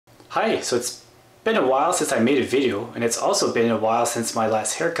Hi, so it's been a while since I made a video, and it's also been a while since my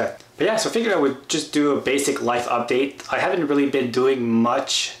last haircut. But yeah, so I figured I would just do a basic life update. I haven't really been doing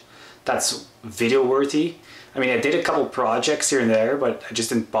much that's video worthy. I mean, I did a couple projects here and there, but I just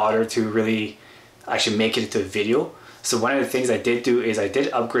didn't bother to really actually make it into a video. So one of the things I did do is I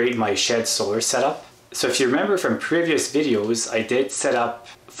did upgrade my shed solar setup. So if you remember from previous videos, I did set up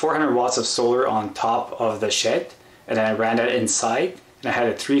 400 watts of solar on top of the shed, and then I ran that inside. And I had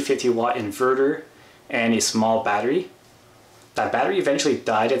a 350 watt inverter and a small battery. That battery eventually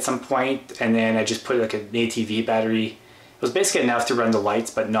died at some point, and then I just put like an ATV battery. It was basically enough to run the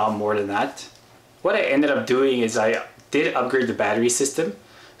lights, but not more than that. What I ended up doing is I did upgrade the battery system.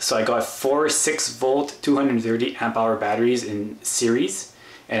 So I got 4 6-volt 230 amp hour batteries in series,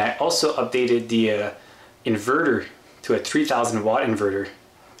 and I also updated the inverter to a 3000 watt inverter,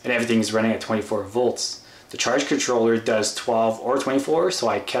 and everything's running at 24 volts. The charge controller does 12 or 24, so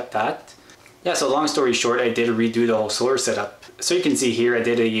I kept that. Yeah, so long story short, I did redo the whole solar setup. So you can see here, I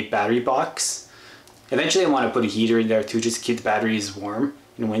did a battery box. Eventually I want to put a heater in there too, just to keep the batteries warm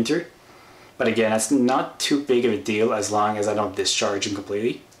in winter. But again, that's not too big of a deal as long as I don't discharge them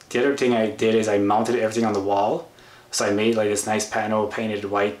completely. The other thing I did is I mounted everything on the wall. So I made like this nice panel painted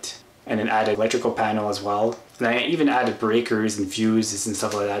white, and then added electrical panel as well. And I even added breakers and fuses and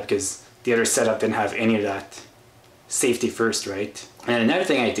stuff like that because the other setup didn't have any of that. Safety first, right? And another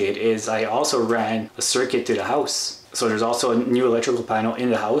thing I did is I also ran a circuit to the house. So there's also a new electrical panel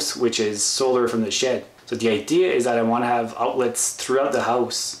in the house, which is solar from the shed. So the idea is that I want to have outlets throughout the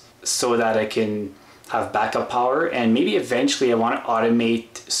house so that I can have backup power, and maybe eventually I want to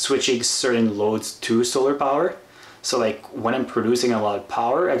automate switching certain loads to solar power. So like when I'm producing a lot of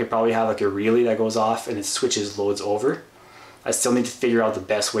power, I could probably have like a relay that goes off and it switches loads over. I still need to figure out the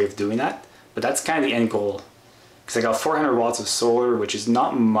best way of doing that, but that's kind of the end goal. Because I got 400 watts of solar, which is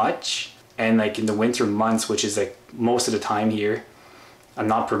not much, and like in the winter months, which is like most of the time here, I'm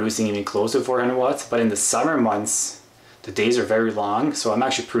not producing even close to 400 watts, but in the summer months, the days are very long, so I'm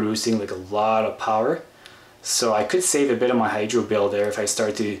actually producing like a lot of power. So I could save a bit of my hydro bill there if I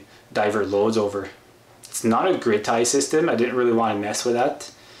start to divert loads over. It's not a grid tie system, I didn't really want to mess with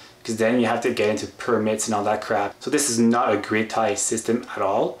that, because then you have to get into permits and all that crap. So this is not a grid tie system at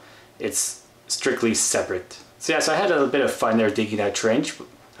all. It's strictly separate. So yeah, so I had a little bit of fun there digging that trench.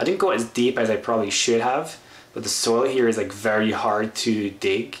 I didn't go as deep as I probably should have, but the soil here is like very hard to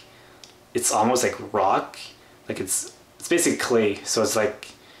dig. It's almost like rock. Like it's basically clay. So it's like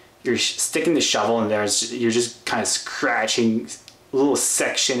you're sticking the shovel in there, you're just kind of scratching a little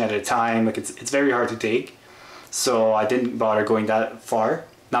section at a time. Like it's very hard to dig. So I didn't bother going that far.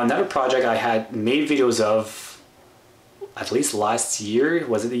 Now another project I had made videos of at least last year,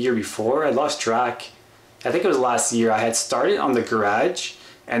 was it the year before? I lost track. I think it was last year. I had started on the garage,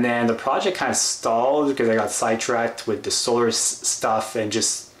 and then the project kind of stalled because I got sidetracked with the solar stuff and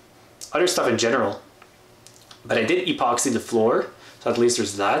just other stuff in general. But I did epoxy the floor, so at least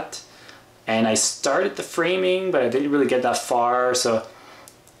there's that. And I started the framing, but I didn't really get that far, so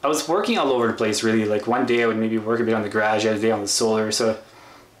I was working all over the place really. Like one day I would maybe work a bit on the garage, the other day on the solar, so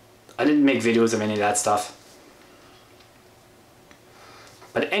I didn't make videos of any of that stuff.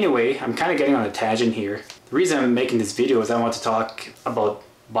 But anyway, I'm kind of getting on a tangent here. The reason I'm making this video is I want to talk about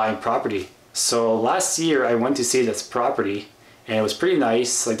buying property. So last year I went to see this property, and it was pretty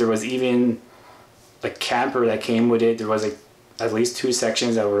nice. Like there was even like camper that came with it. There was like at least 2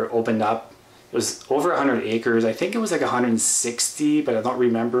 sections that were opened up. It was over 100 acres. I think it was like 160, but I don't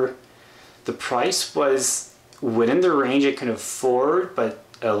remember. The price was within the range I could afford, but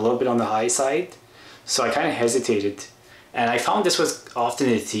a little bit on the high side. So I kind of hesitated. And I found this was often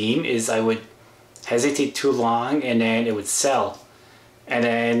a theme, is I would hesitate too long and then it would sell. And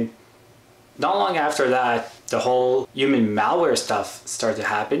then not long after that, the whole human malware stuff started to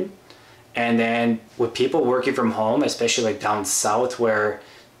happen. And then with people working from home, especially like down south where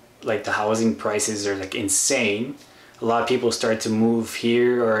like the housing prices are like insane, a lot of people started to move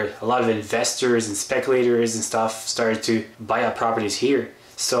here, or a lot of investors and speculators and stuff started to buy up properties here.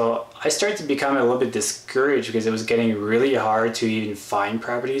 So I started to become a little bit discouraged because it was getting really hard to even find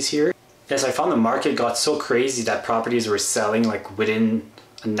properties here. Yes, I found the market got so crazy that properties were selling like within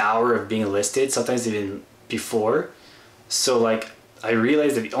an hour of being listed, sometimes even before. So like I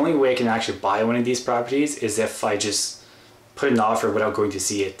realized that the only way I can actually buy one of these properties is if I just put an offer without going to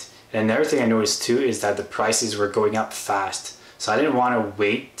see it. And another thing I noticed too is that the prices were going up fast. So I didn't want to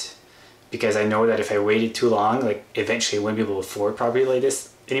wait, because I know that if I waited too long, like eventually I wouldn't be able to afford property like this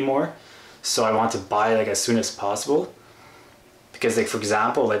anymore. So I want to buy like as soon as possible. Because like for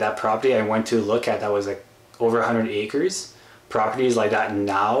example, like that property I went to look at that was like over 100 acres, properties like that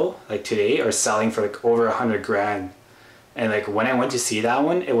now, like today, are selling for like over 100 grand. And like when I went to see that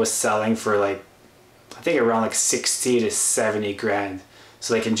one, it was selling for like, I think around like 60 to 70 grand.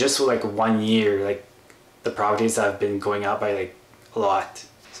 So like in just like 1 year, like the properties have been going up by like a lot.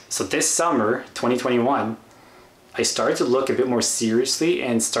 So this summer, 2021, I started to look a bit more seriously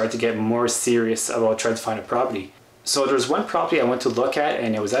and started to get more serious about trying to find a property. So there was one property I went to look at,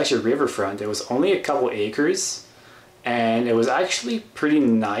 and it was actually riverfront. It was only a couple acres, and it was actually pretty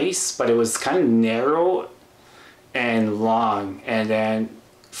nice, but it was kind of narrow and long. And then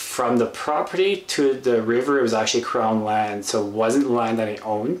from the property to the river, it was actually crown land, so it wasn't land that I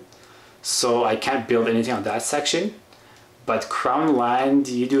owned. So I can't build anything on that section. But crown land,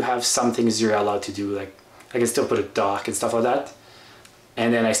 you do have some things you're allowed to do, like I can still put a dock and stuff like that.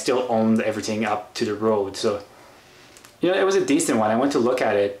 And then I still owned everything up to the road. So, you know, it was a decent one. I went to look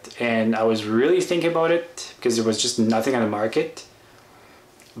at it and I was really thinking about it because there was just nothing on the market.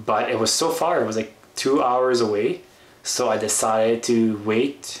 But it was so far, it was like 2 hours away. So I decided to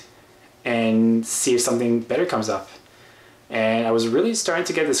wait and see if something better comes up. And I was really starting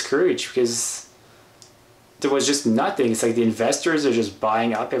to get discouraged because there was just nothing. It's like the investors are just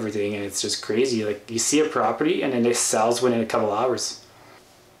buying up everything, and it's just crazy. Like you see a property and then it sells within a couple hours.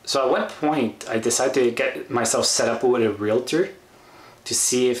 So at one point I decided to get myself set up with a realtor to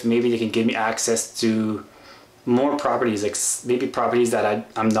see if maybe they can give me access to more properties, like maybe properties that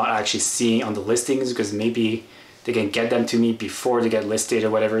I'm not actually seeing on the listings, because maybe they can get them to me before they get listed or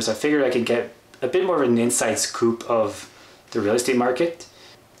whatever. So I figured I could get a bit more of an inside scoop of the real estate market.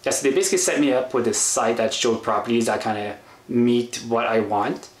 Yeah, so they basically set me up with this site that showed properties that kind of meet what I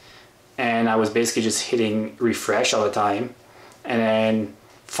want. And I was basically just hitting refresh all the time. And then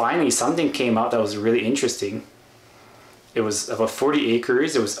finally something came out that was really interesting. It was about 40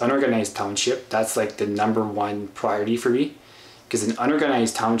 acres. It was unorganized township. That's like the #1 priority for me. Because in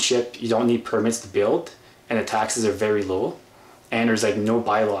unorganized township, you don't need permits to build, and the taxes are very low. And there's like no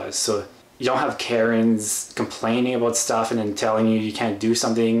bylaws. So you don't have Karens complaining about stuff and then telling you you can't do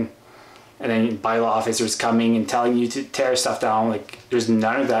something, and then bylaw officers coming and telling you to tear stuff down. Like there's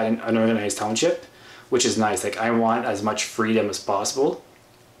none of that in unorganized township, which is nice. Like I want as much freedom as possible.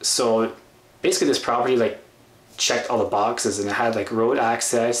 So basically this property like checked all the boxes, and it had like road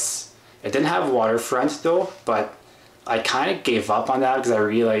access. It didn't have waterfront though, but I kind of gave up on that because I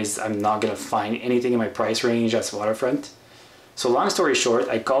realized I'm not gonna find anything in my price range that's waterfront. So long story short,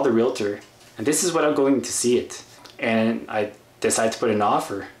 I called the realtor, and this is what I'm going to see it. And I decided to put an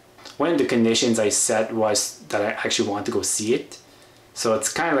offer. One of the conditions I set was that I actually want to go see it. So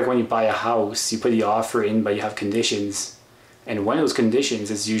it's kind of like when you buy a house, you put the offer in, but you have conditions. And one of those conditions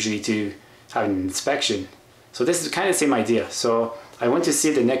is usually to have an inspection. So this is kind of the same idea. So I went to see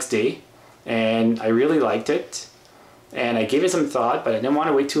it the next day, and I really liked it. And I gave it some thought, but I didn't want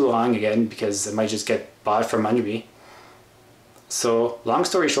to wait too long again because it might just get bought from under me. So long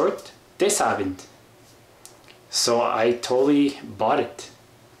story short, this happened. So I totally bought it.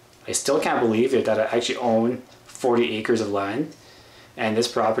 I still can't believe it that I actually own 40 acres of land, and this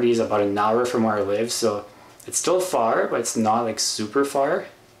property is about an hour from where I live. So it's still far, but it's not like super far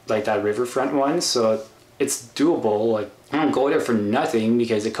like that riverfront one. So it's doable. Like I don't go there for nothing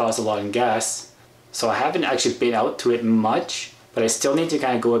because it costs a lot in gas. So I haven't actually been out to it much, but I still need to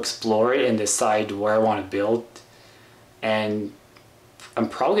kind of go explore it and decide where I want to build. And I'm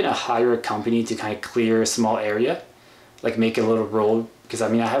probably gonna hire a company to kind of clear a small area, like make a little road, because I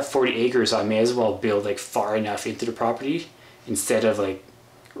mean I have 40 acres, so I may as well build like far enough into the property instead of like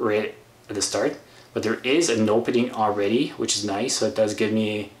right at the start. But there is an opening already, which is nice, so it does give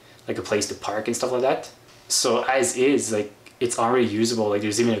me like a place to park and stuff like that. So as is, like it's already usable. Like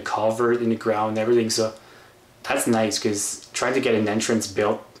there's even a culvert in the ground and everything, so that's nice. Because trying to get an entrance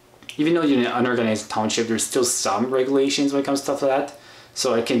built, even though you're in an unorganized township, there's still some regulations when it comes to stuff like that.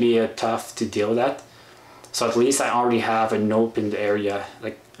 So it can be tough to deal with that. So at least I already have an opened area,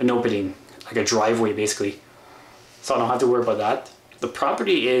 like an opening, like a driveway basically. So I don't have to worry about that. The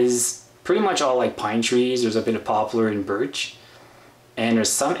property is pretty much all like pine trees. There's a bit of poplar and birch. And there's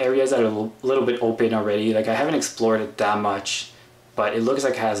some areas that are a little bit open already. Like I haven't explored it that much, but it looks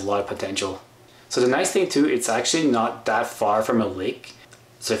like it has a lot of potential. So the nice thing too, it's actually not that far from a lake.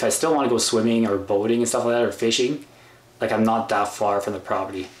 So if I still want to go swimming or boating and stuff like that, or fishing, like I'm not that far from the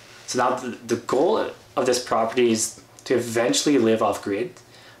property. So now the goal of this property is to eventually live off grid.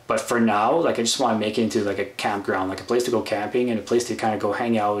 But for now, like I just want to make it into like a campground, like a place to go camping and a place to kind of go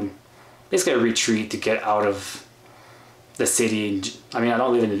hang out and basically a retreat to get out of the city. I mean, I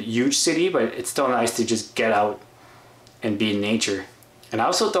don't live in a huge city, but it's still nice to just get out and be in nature. And I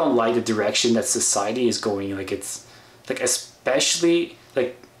also don't like the direction that society is going. Like it's like especially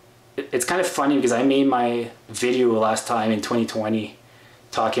like it's kind of funny because I made my video last time in 2020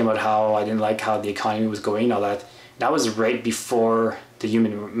 talking about how I didn't like how the economy was going and all that. That was right before the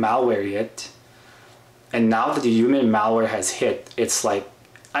human malware hit. And now that the human malware has hit, it's like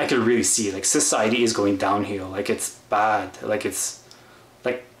I could really see like society is going downhill. Like it's bad. Like it's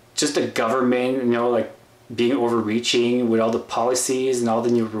like just the government, you know, like being overreaching with all the policies and all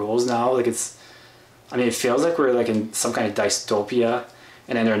the new rules now. Like it's, I mean, it feels like we're like in some kind of dystopia.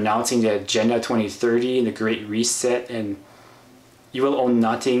 And then they're announcing the Agenda 2030 and the Great Reset, and you will own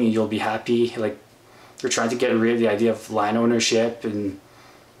nothing and you'll be happy. Like they're trying to get rid of the idea of land ownership and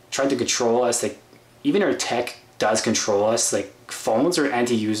trying to control us. Like even our tech does control us. Like phones are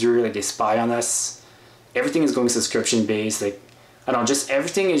anti-user, like they spy on us. Everything is going subscription based. Like I don't know, just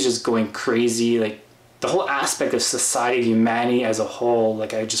everything is just going crazy. Like the whole aspect of society, humanity as a whole,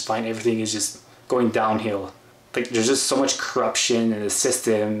 like I just find everything is just going downhill. Like there's just so much corruption in the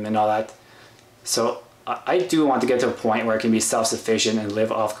system and all that. So I do want to get to a point where I can be self-sufficient and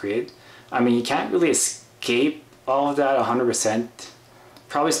live off-grid. I mean, you can't really escape all of that 100%.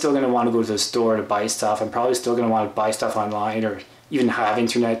 Probably still going to want to go to the store to buy stuff. I'm probably still going to want to buy stuff online or even have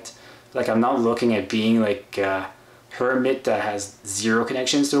internet. Like I'm not looking at being like a hermit that has zero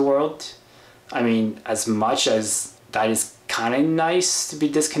connections to the world. I mean, as much as that is kind of nice to be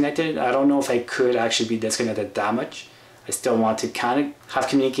disconnected, I don't know if I could actually be disconnected that much. I still want to kind of have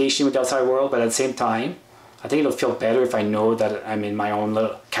communication with the outside world, but at the same time, I think it'll feel better if I know that I'm in my own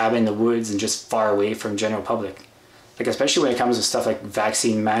little cabin in the woods and just far away from general public. Like especially when it comes to stuff like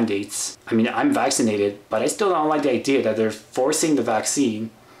vaccine mandates. I mean, I'm vaccinated, but I still don't like the idea that they're forcing the vaccine,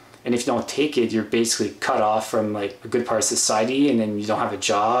 and if you don't take it, you're basically cut off from like a good part of society, and then you don't have a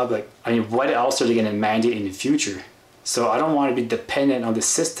job. Like, I mean, what else are they going to mandate in the future? So I don't want to be dependent on the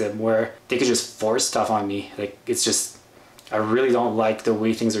system where they could just force stuff on me. Like it's just, I really don't like the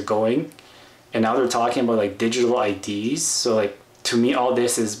way things are going. And now they're talking about like digital IDs. So like to me, all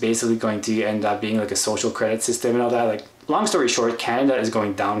this is basically going to end up being like a social credit system and all that. Like long story short, Canada is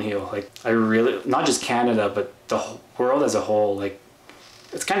going downhill. Like I really, not just Canada, but the whole world as a whole. Like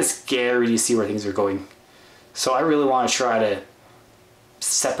it's kind of scary to see where things are going. So I really want to try to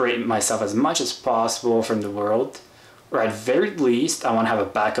separate myself as much as possible from the world. Or at very least, I want to have a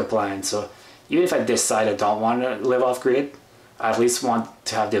backup plan. So even if I decide I don't want to live off grid, I at least want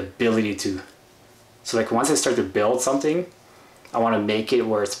to have the ability to. So like once I start to build something, I want to make it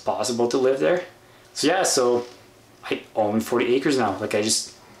where it's possible to live there. So yeah, so I own 40 acres now. Like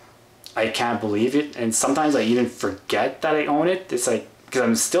I can't believe it. And sometimes I even forget that I own it. It's like, because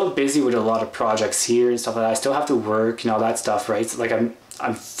I'm still busy with a lot of projects here and stuff like that. I still have to work and all that stuff, right? So like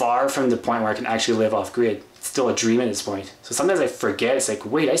I'm far from the point where I can actually live off grid. It's still a dream at this point. So sometimes I forget, it's like,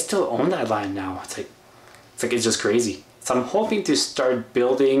 wait, I still own that land now. It's like it's just crazy. So I'm hoping to start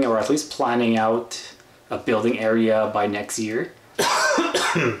building, or at least planning out a building area by next year.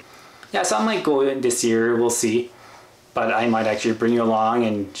 Yeah, so I might go in this year, we'll see. But I might actually bring you along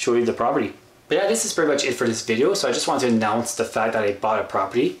and show you the property. But yeah, this is pretty much it for this video. So I just wanted to announce the fact that I bought a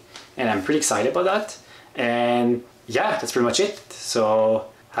property, and I'm pretty excited about that. And yeah, that's pretty much it. So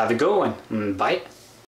have a good one. Bye.